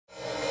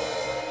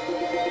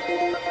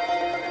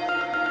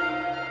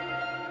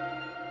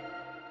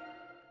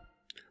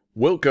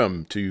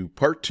Welcome to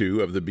part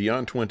 2 of the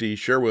Beyond 20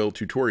 Cherwell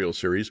tutorial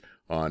series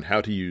on how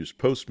to use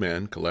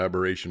PostMan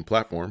collaboration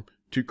platform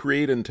to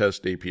create and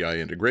test API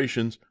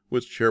integrations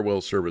with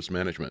Cherwell Service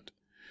Management.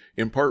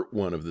 In part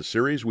 1 of the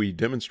series, we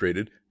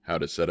demonstrated how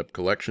to set up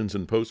collections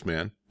in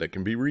PostMan that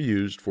can be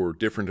reused for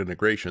different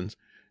integrations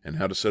and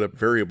how to set up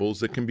variables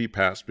that can be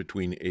passed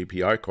between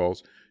API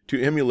calls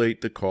to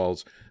emulate the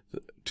calls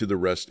to the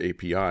REST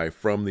API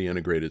from the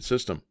integrated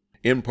system.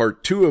 In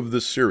part 2 of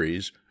this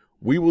series,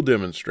 we will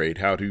demonstrate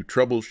how to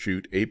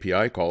troubleshoot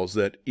API calls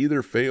that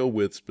either fail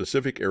with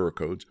specific error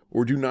codes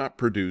or do not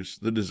produce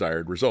the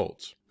desired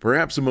results.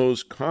 Perhaps the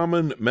most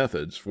common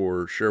methods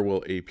for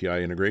Cherwell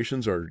API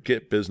integrations are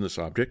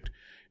getBusinessObject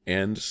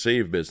and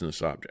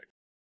SaveBusinessObject.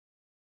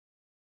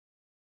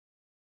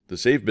 The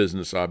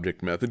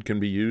SaveBusinessObject method can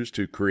be used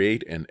to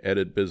create and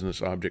edit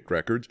business object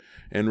records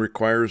and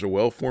requires a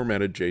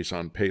well-formatted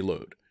JSON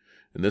payload.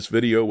 In this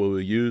video, we will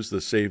use the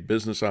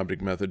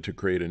SaveBusinessObject method to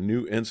create a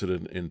new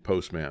incident in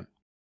PostMan.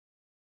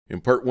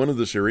 In part 1 of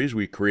the series,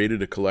 we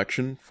created a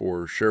collection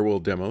for Cherwell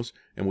demos,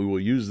 and we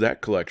will use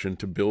that collection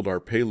to build our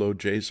payload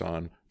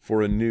JSON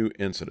for a new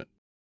incident.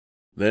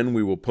 Then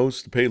we will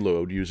post the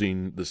payload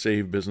using the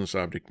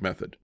SaveBusinessObject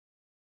method.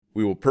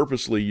 We will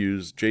purposely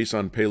use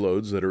JSON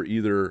payloads that are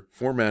either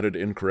formatted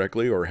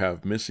incorrectly or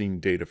have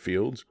missing data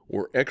fields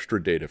or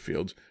extra data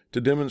fields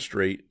to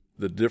demonstrate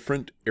the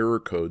different error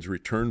codes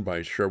returned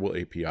by Cherwell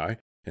API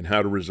and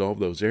how to resolve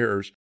those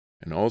errors,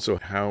 and also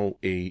how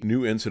a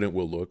new incident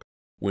will look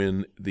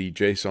when the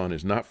JSON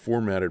is not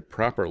formatted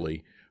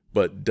properly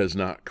but does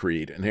not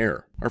create an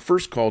error. Our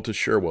first call to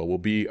Cherwell will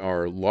be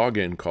our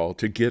login call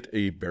to get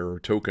a bearer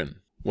token.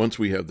 Once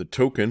we have the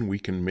token, we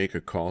can make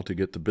a call to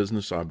get the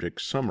business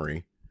object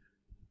summary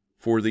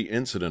for the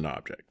incident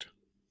object.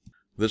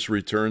 This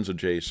returns a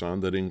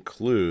JSON that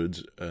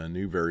includes a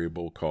new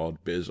variable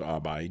called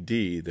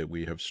BizObID that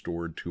we have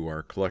stored to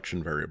our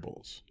collection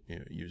variables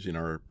using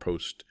our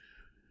post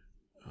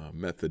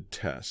method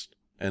test.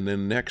 And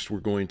then next we're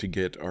going to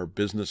get our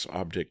business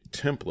object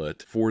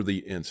template for the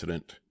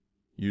incident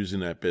using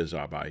that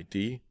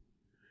BizObID.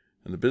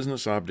 And the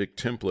business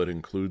object template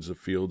includes the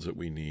fields that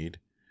we need.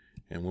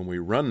 And when we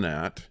run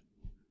that,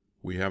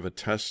 we have a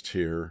test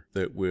here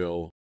that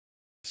will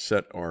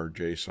set our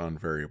JSON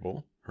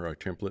variable, or our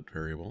template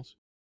variables,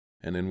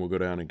 and then we'll go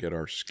down and get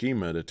our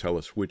schema to tell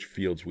us which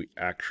fields we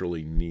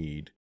actually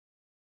need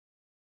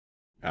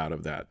out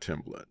of that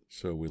template.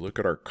 So we look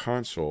at our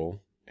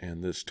console,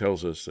 and this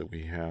tells us that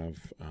we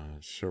have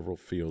several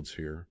fields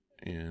here,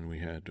 and we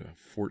had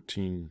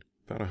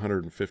about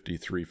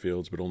 153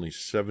 fields, but only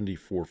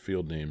 74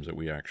 field names that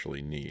we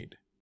actually need.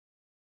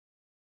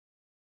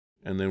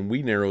 And then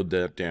we narrowed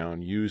that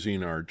down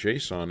using our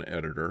JSON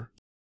editor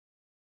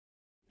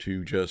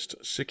to just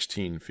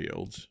 16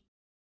 fields.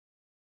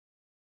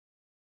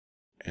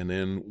 And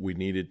then we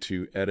needed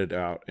to edit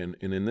out, and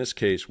in this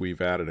case, we've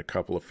added a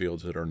couple of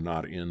fields that are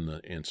not in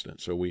the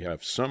instance. So we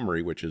have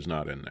summary, which is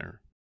not in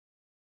there.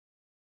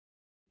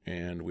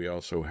 And we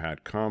also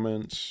had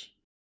comments,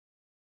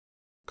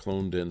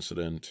 cloned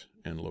incident,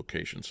 and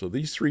location. So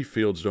these 3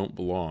 fields don't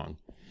belong.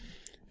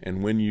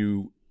 And when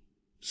you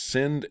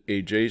send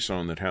a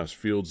JSON that has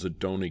fields that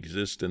don't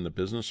exist in the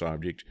business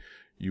object,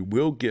 you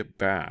will get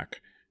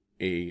back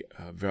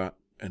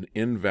an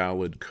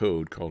invalid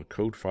code called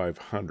code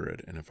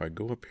 500. And if I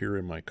go up here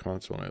in my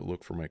console and I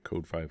look for my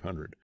code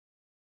 500,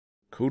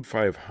 code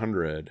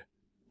 500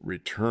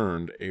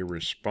 returned a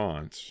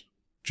response.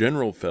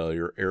 General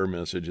failure error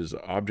message is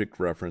the object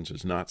reference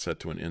is not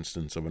set to an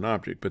instance of an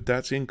object, but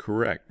that's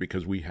incorrect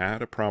because we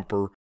had a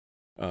proper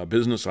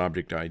business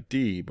object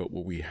ID, but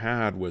what we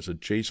had was a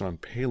JSON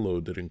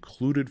payload that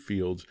included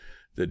fields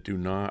that do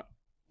not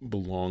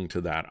belong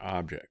to that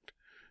object.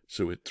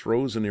 So it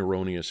throws an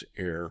erroneous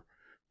error,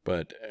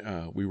 but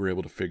we were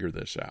able to figure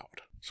this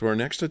out. So our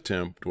next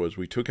attempt was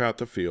we took out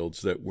the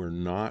fields that were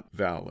not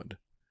valid,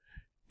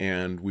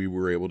 and we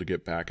were able to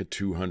get back a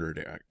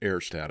 200 error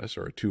status,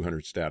 or a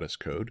 200 status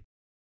code.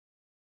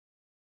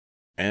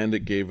 And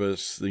it gave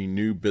us the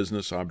new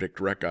business object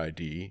rec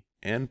ID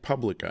and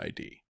public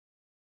ID.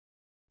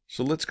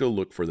 So let's go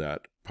look for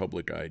that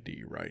public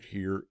ID right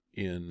here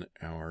in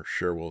our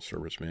Cherwell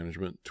Service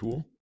Management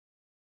tool.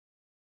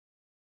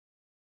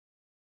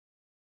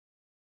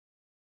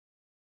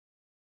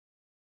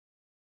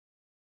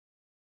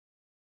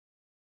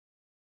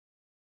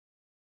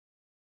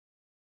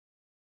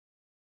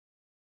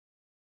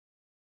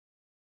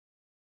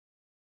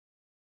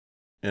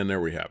 And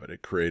there we have it.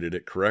 It created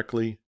it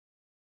correctly.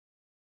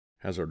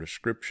 Has our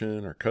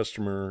description, our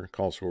customer,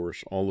 call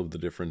source, all of the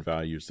different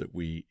values that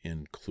we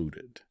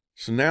included.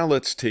 So now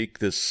let's take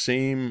this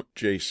same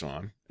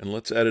JSON and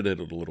let's edit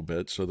it a little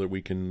bit so that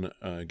we can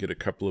get a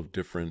couple of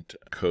different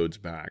codes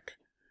back.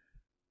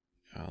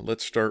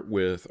 Let's start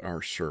with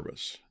our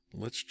service.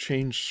 Let's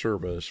change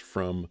service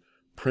from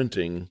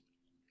printing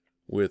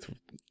with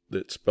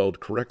that's spelled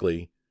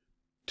correctly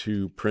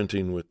to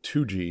printing with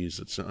 2 G's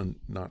that's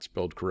not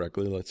spelled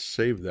correctly. Let's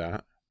save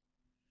that.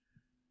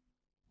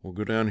 We'll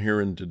go down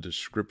here into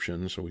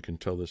description so we can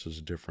tell this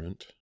is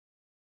different.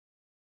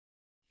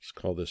 Let's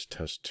call this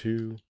test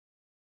 2.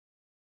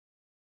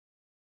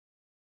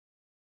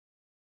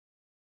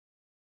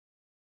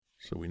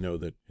 So we know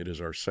that it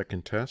is our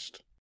second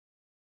test.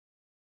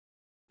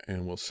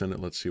 And we'll send it,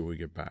 let's see what we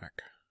get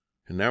back.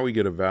 And now we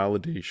get a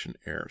validation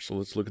error. So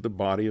let's look at the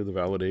body of the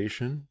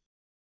validation.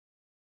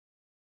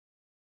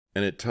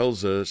 And it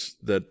tells us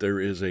that there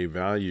is a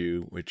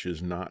value which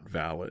is not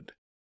valid.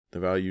 The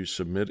value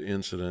submit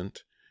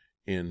incident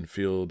in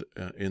field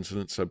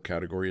incident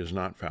subcategory is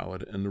not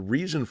valid. And the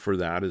reason for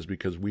that is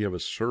because we have a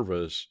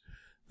service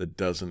that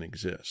doesn't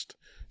exist.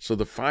 So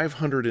the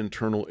 500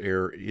 internal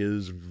error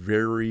is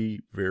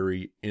very,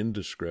 very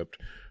indescript,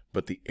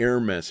 but the error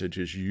message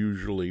is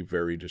usually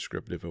very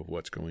descriptive of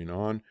what's going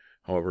on.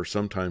 However,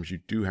 sometimes you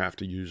do have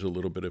to use a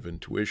little bit of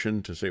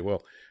intuition to say,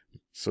 well,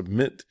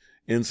 submit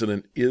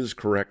incident is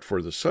correct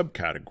for the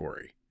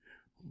subcategory.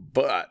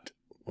 But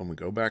when we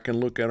go back and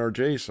look at our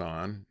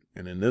JSON,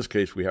 and in this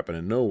case, we happen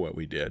to know what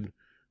we did,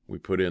 we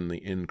put in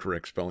the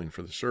incorrect spelling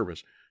for the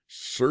service.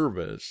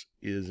 Service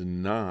is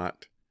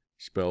not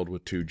spelled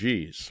with 2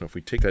 G's. So if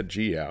we take that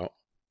G out,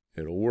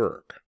 it'll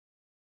work.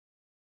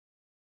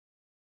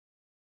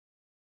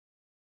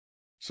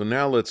 So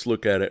now let's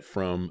look at it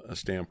from a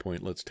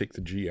standpoint. Let's take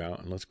the G out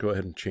and let's go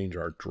ahead and change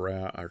our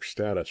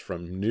status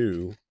from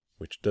new,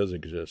 which does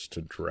exist,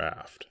 to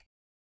draft.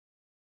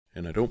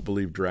 And I don't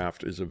believe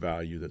draft is a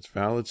value that's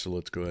valid, so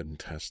let's go ahead and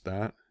test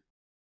that.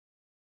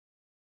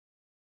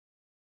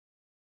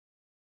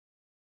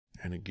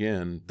 And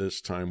again, this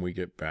time we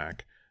get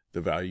back the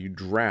value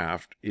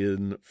draft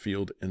in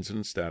field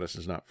incident status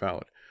is not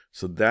valid.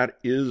 So that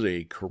is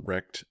a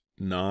correct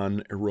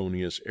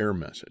non-erroneous error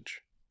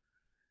message.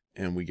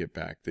 And we get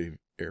back the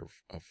error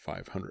of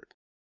 500.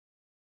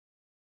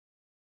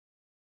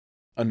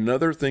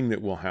 Another thing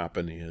that will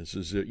happen is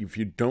that if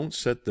you don't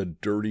set the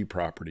dirty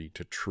property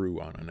to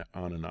true on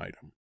an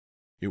item,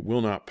 it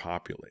will not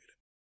populate it.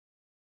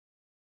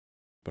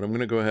 But I'm going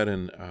to go ahead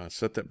and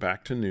set that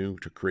back to new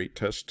to create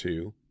test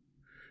 2.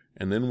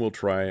 And then we'll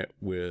try it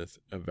with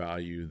a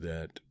value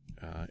that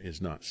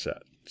is not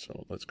set.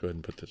 So let's go ahead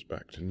and put this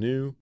back to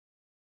new.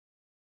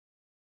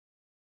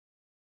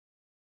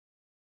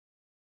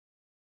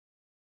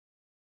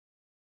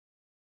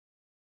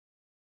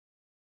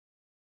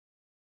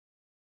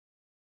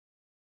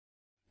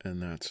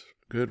 And that's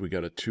good. We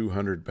got a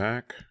 200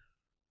 back.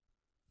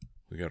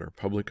 We got our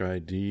public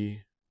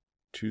ID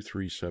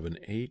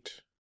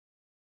 2378.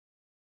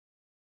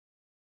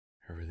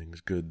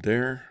 Everything's good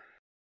there.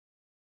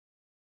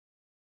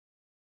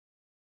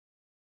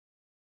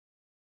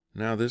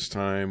 Now this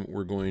time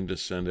we're going to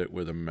send it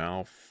with a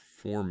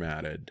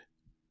malformatted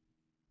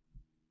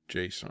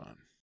JSON.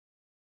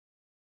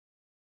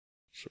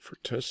 So for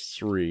test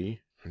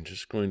 3, I'm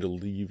just going to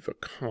leave a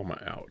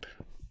comma out.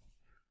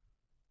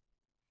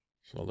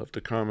 So I left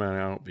a comma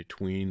out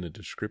between the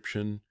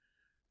description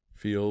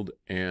field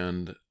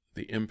and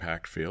the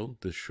impact field.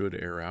 This should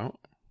error out.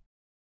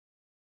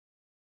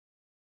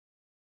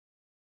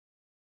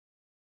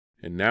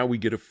 And now we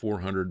get a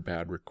 400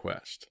 bad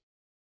request.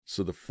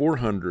 So the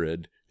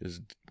 400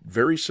 is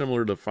very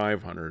similar to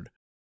 500.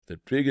 The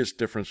biggest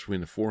difference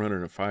between the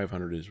 400 and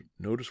 500 is,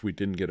 notice we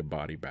didn't get a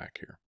body back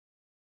here.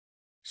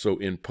 So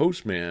in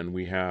Postman,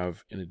 we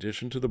have, in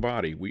addition to the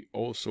body, we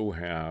also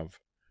have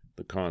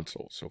the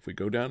console. So if we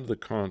go down to the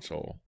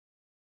console,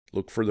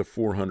 look for the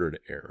 400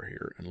 error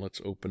here, and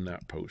let's open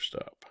that post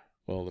up.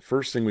 Well, the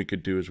first thing we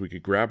could do is we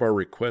could grab our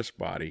request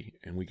body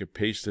and we could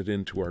paste it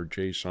into our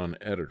JSON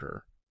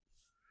editor.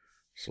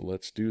 So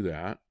let's do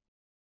that.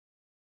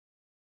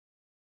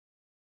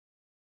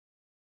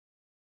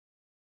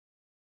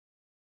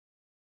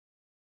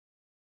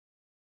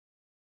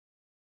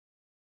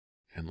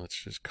 And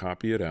let's just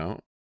copy it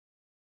out.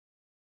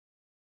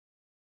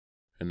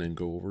 And then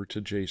go over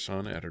to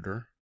JSON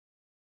editor.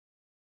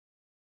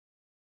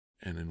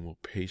 And then we'll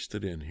paste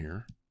it in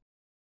here.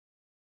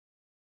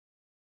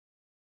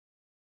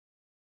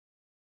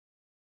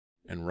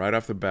 And right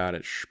off the bat,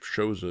 it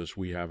shows us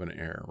we have an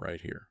error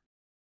right here.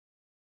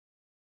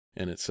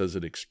 And it says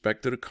it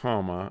expected a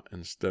comma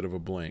instead of a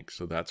blank.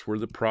 So that's where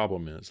the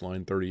problem is.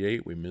 Line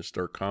 38, we missed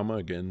our comma.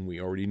 Again,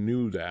 we already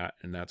knew that,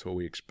 and that's what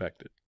we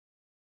expected.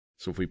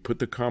 So if we put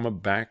the comma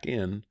back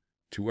in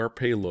to our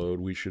payload,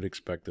 we should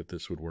expect that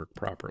this would work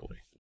properly.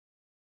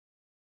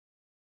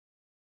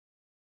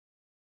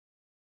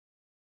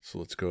 So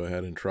let's go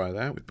ahead and try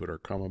that. We put our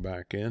comma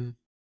back in.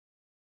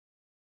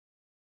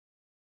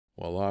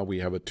 Voila, we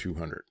have a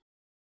 200.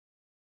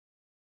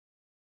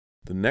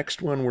 The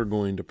next one we're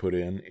going to put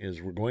in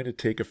is we're going to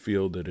take a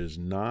field that is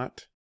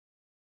not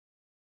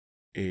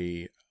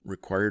a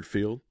required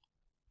field.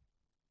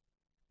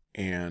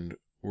 And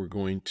we're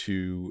going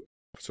to,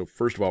 so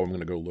first of all, I'm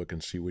going to go look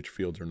and see which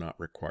fields are not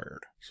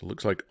required. So it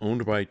looks like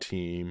owned by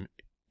team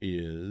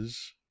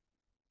is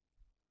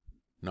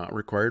not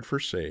required for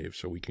save.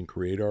 So we can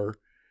create our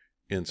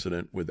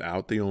incident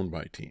without the owned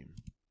by team.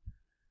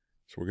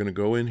 So we're going to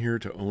go in here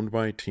to owned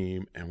by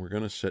team and we're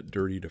going to set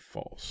dirty to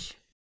false.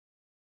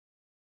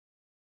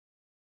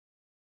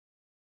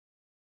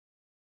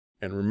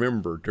 And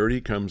remember, dirty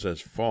comes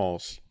as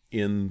false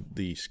in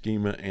the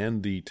schema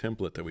and the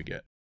template that we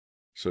get.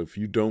 So if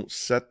you don't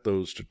set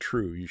those to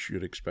true, you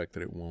should expect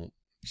that it won't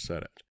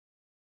set it.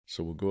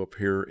 So we'll go up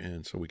here,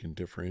 and so we can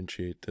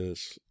differentiate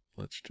this.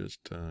 Let's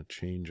just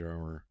change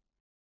our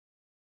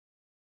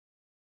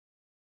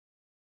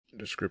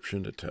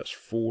description to test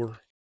 4.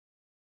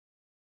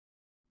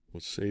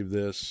 We'll save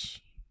this.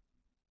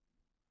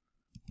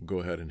 We'll go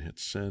ahead and hit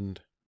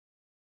send.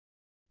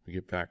 We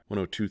get back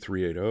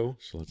 102380,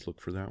 so let's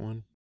look for that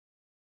one.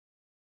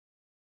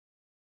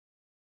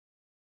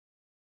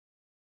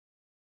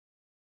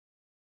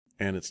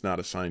 And it's not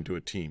assigned to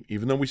a team.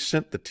 Even though we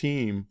sent the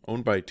team,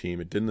 owned by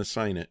team, it didn't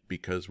assign it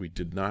because we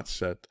did not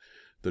set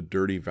the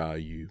dirty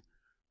value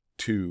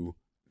to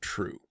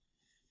true.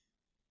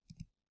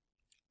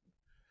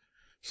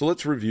 So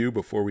let's review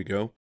before we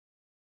go.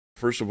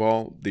 First of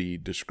all, the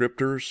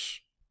descriptors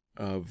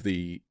of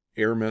the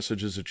error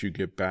messages that you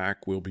get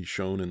back will be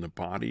shown in the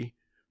body,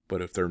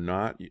 but if they're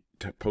not,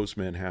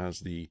 Postman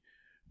has the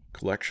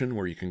collection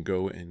where you can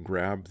go and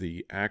grab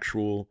the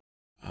actual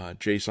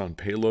JSON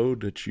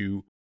payload that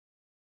you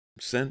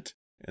sent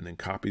and then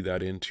copy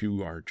that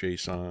into our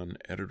JSON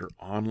editor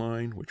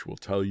online, which will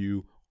tell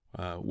you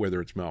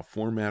whether it's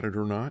malformatted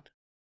or not.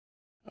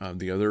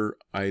 The other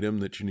item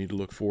that you need to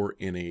look for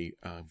in a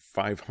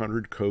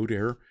 500 code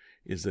error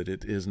is that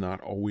it is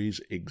not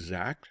always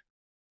exact,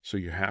 so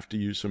you have to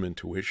use some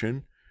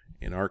intuition.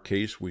 In our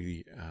case,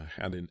 we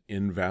had an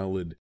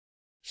invalid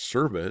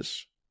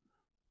service.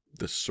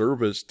 The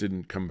service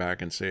didn't come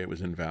back and say it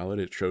was invalid.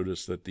 It showed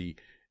us that the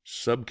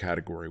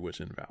subcategory was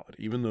invalid,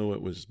 even though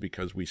it was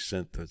because we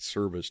sent the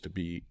service to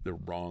be the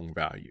wrong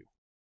value.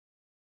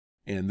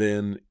 And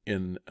then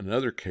in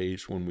another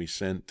case, when we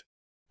sent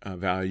a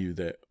value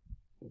that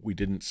we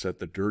didn't set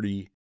the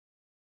dirty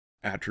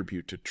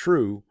attribute to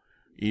true,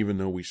 even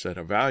though we set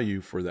a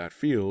value for that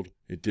field,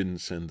 it didn't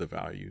send the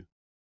value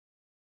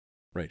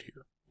right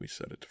here. We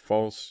set it to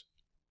false.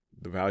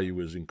 The value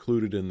was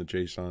included in the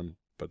JSON,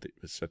 but it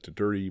was set to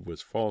dirty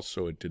was false,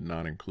 so it did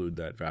not include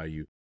that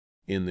value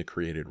in the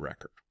created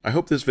record. I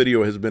hope this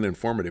video has been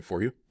informative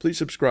for you. Please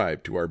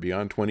subscribe to our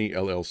Beyond 20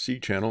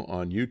 LLC channel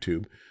on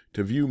YouTube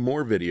to view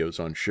more videos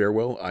on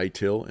Cherwell,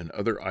 ITIL, and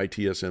other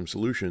ITSM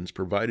solutions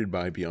provided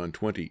by Beyond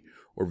 20,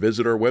 or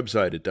visit our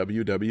website at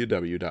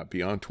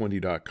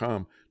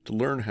www.beyond20.com to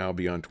learn how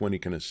Beyond 20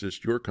 can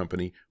assist your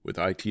company with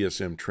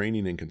ITSM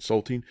training and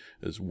consulting,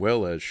 as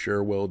well as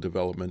Cherwell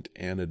development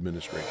and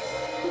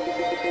administration.